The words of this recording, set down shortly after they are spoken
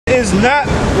is not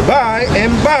by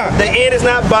and by. The end is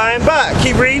not by and by.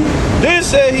 Keep reading. Then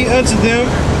said he unto them,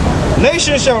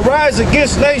 nation shall rise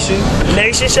against nation.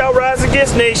 Nation shall rise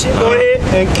against nation. Go ahead.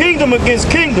 And kingdom against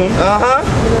kingdom.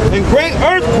 And great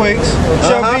earthquakes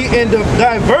shall be in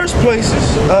diverse places.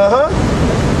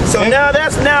 So now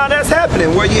that's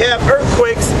happening, where you have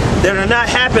earthquakes that are not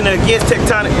happening against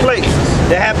tectonic plates.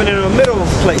 They're happening in the middle of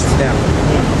plates now.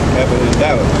 Happening in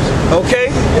Dallas.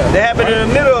 Okay? They happen in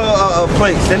the middle of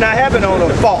plates. They're not happening on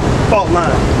a fault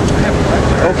line.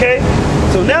 Okay?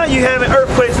 So now you're having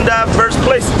earthquakes in diverse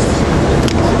places.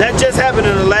 That just happened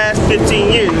in the last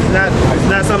 15 years. It's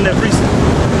not something that's recent.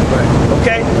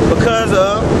 Okay? Because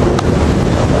of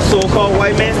so-called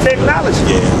white man's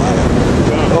technology.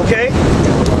 Okay?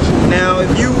 Now,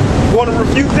 if you want to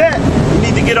refute that, you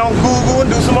need to get on Google and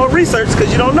do some more research,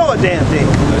 because you don't know a damn thing.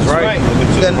 That's right.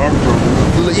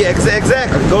 Yeah,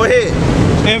 exactly. Go ahead.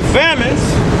 And famines.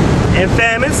 And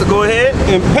famines, so go ahead.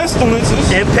 And pestilences.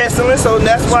 And pestilence, so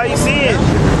that's why you're seeing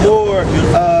more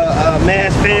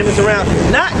mass famines around.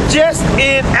 Not just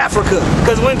in Africa,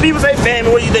 because when people say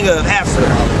famine, what do you think of?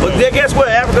 Africa. But guess what?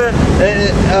 Africa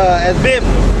has been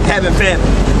having famine.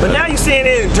 But now you're seeing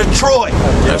it in Detroit.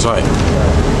 That's right.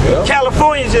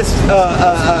 California just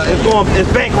is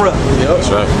bankrupt. That's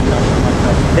right.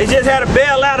 They just had a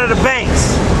bailout of the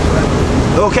banks.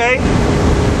 Okay?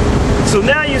 So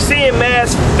now you're seeing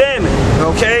mass famine,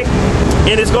 okay?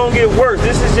 And it's gonna get worse.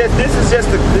 This is just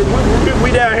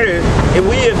we down here, and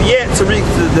we have yet to reach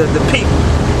the peak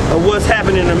of what's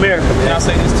happening in America, man. And I'll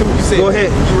say this too. You said, go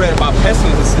ahead. You read about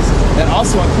pestilences. That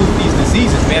also includes these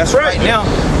diseases, man. That's right. Right now,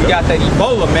 you got that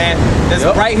Ebola, man. That's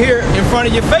right here in front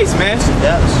of your face, man.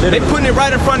 They putting it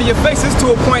right in front of your face. It's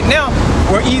to a point now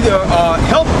where either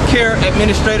healthcare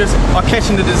administrators are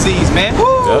catching the disease, man.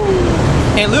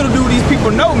 And little do these people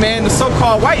know, man, the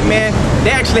so-called white man,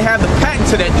 they actually have the patent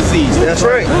to that disease. That's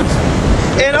right.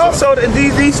 And also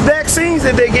these vaccines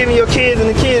that they're giving your kids, and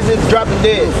the kids are dropping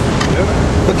dead.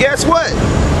 But guess what?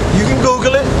 You can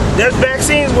Google it. There's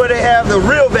vaccines where they have the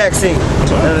real vaccine,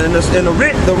 and the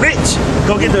rich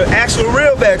go get the actual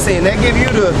real vaccine. They give you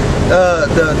the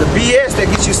BS that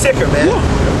gets you sicker, man.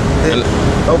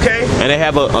 Okay. And they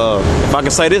have if I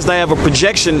can say this, they have a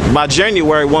projection by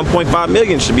January 1.5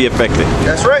 million should be affected.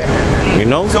 That's right. You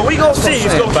know. So we gonna see.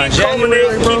 It's gonna keep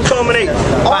culminating.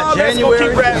 All that's gonna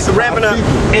keep wrapping up,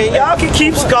 and y'all can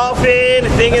keep scoffing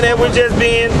and thinking that we're just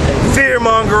being fear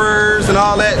mongers and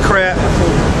all that crap.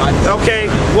 Okay,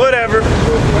 whatever.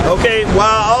 Okay,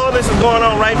 while all this is going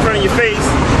on right in front of your face,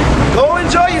 go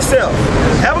enjoy yourself.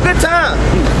 Have a good time.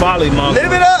 Folly monger.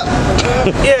 Live it up.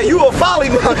 Yeah, you a folly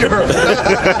monger.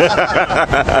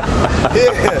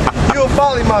 Yeah, you a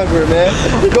folly monger, man.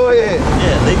 Go ahead.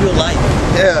 Yeah, live your life.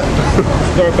 Yeah.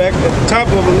 Start back at the top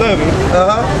of 11.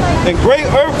 And great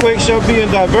earthquakes shall be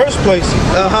in diverse places.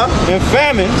 And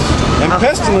famines and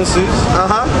pestilences.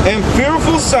 And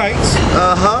fearful sights.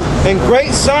 And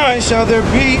great signs shall there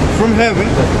be from heaven.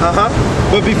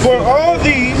 But before all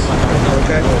these,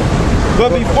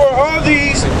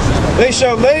 they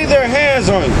shall lay their hands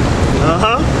on you.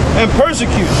 And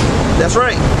persecute you. That's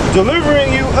right.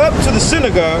 Delivering you up to the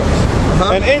synagogues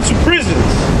and into prisons.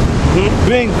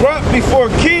 Being brought before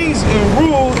kings and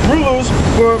rulers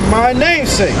for my name's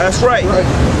sake. That's right.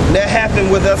 That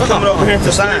happened with us coming over here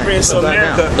to slavery to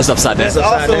America. It's upside down. That's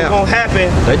also going to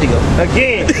happen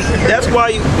again. That's why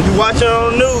you watch it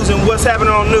on the news and what's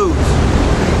happening on the news.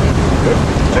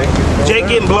 Jake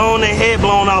getting blown, their head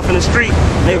blown off in the street.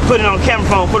 They put it on camera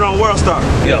phone, put it on World Star.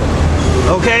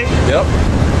 Okay?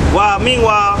 While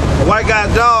meanwhile, a white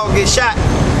guy's dog gets shot,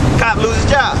 cop loses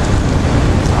his job.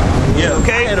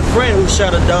 Okay? I had a friend who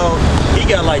shot a dog. He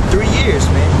got like 3 years,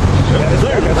 man.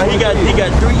 He got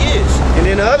 3 years. And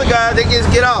then the other guy, they just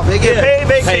get off. They get paid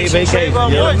vacation.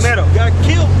 Medal. Got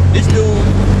killed. This dude,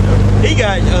 he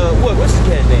got what's his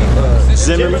cat's name?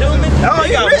 Zimmerman. Oh,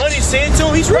 he got rich. money sent to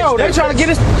him. He's rich. Bro, they trying to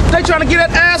get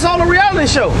that ass on the reality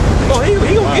show. Oh, he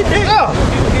gonna get that. Yeah.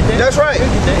 That's right.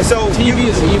 And so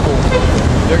TV is evil.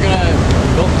 They're gonna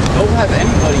don't have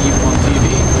anybody evil on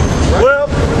TV. Right. Well,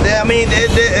 I mean,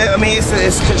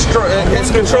 it's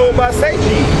controlled by Satan.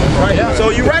 Right. Yeah. So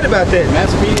you're right about that.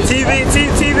 Mass media. TV is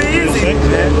evil,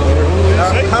 man.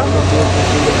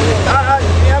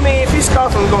 I mean, if he's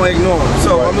scoffing, I'm gonna ignore him.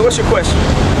 So, I mean, what's your question?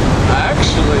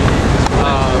 Actually,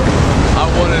 I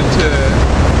wanted to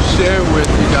share with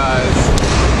you guys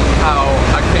how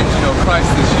I came to know Christ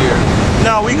this year.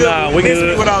 No, we good. We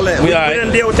good with all that. We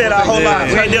didn't deal with that our whole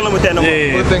lives. We ain't dealing with that no more.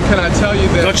 Well, then can I tell you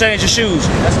that? Don't change your shoes.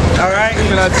 All right.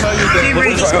 Can I tell you that? Keep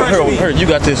reading. You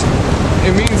got this.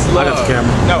 it means love. I got the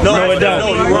camera. No, it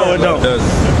don't. No, it don't.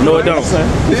 No, it don't.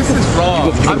 This is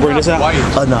wrong. You bring this out? White.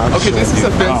 Okay, this is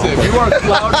offensive. You are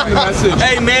clouding the message.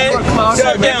 Hey man,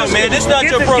 shut down, man. This is not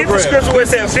your program. Get the scripture where it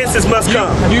says offenses must come.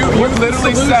 You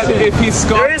literally said if he's There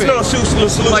scoffing. is no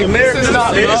solution. Like, this is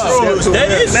not love.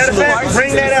 That is Matter of fact,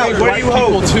 bring that out. Where you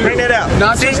hold? Bring that out.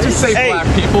 Not just to save Hey. black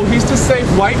people, he's to save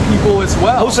white people as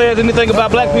well. Who said anything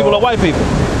about black people or white people?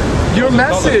 Your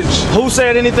message. Who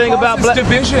said anything about Causes black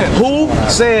division. Who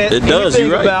said It does, anything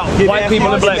you're right. about white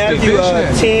people and black people?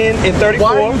 Matthew 10 and 34.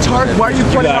 Why are you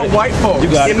pointing out white folks? You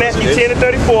got In it. Matthew 10 and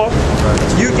 34,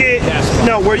 you get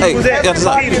where you was at. that's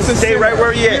right. Peter, stay right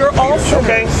where you at. You're all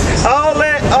Okay, all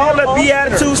that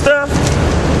beatitude stuff.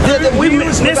 We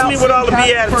miss me with all the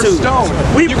beatitudes.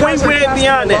 We went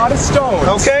beyond a lot of that. stones.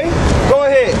 Okay, go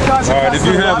ahead. All right, if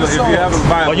you have a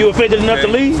Bible. Are you offended enough to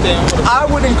leave? I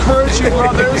would encourage you,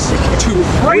 brothers, to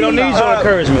pray. We don't need your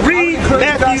encouragement. Read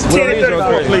Matthew 10 and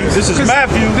 34, please. This is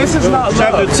Matthew, This is not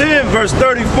chapter love. 10, verse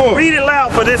 34. Read it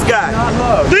loud for this guy. Not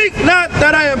love. Think not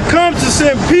that I am come to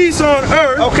send peace on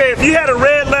earth. Okay, if you had a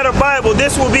red letter Bible,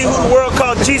 this will be who the world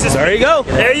called Jesus. There you go.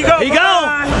 There you go. He gone.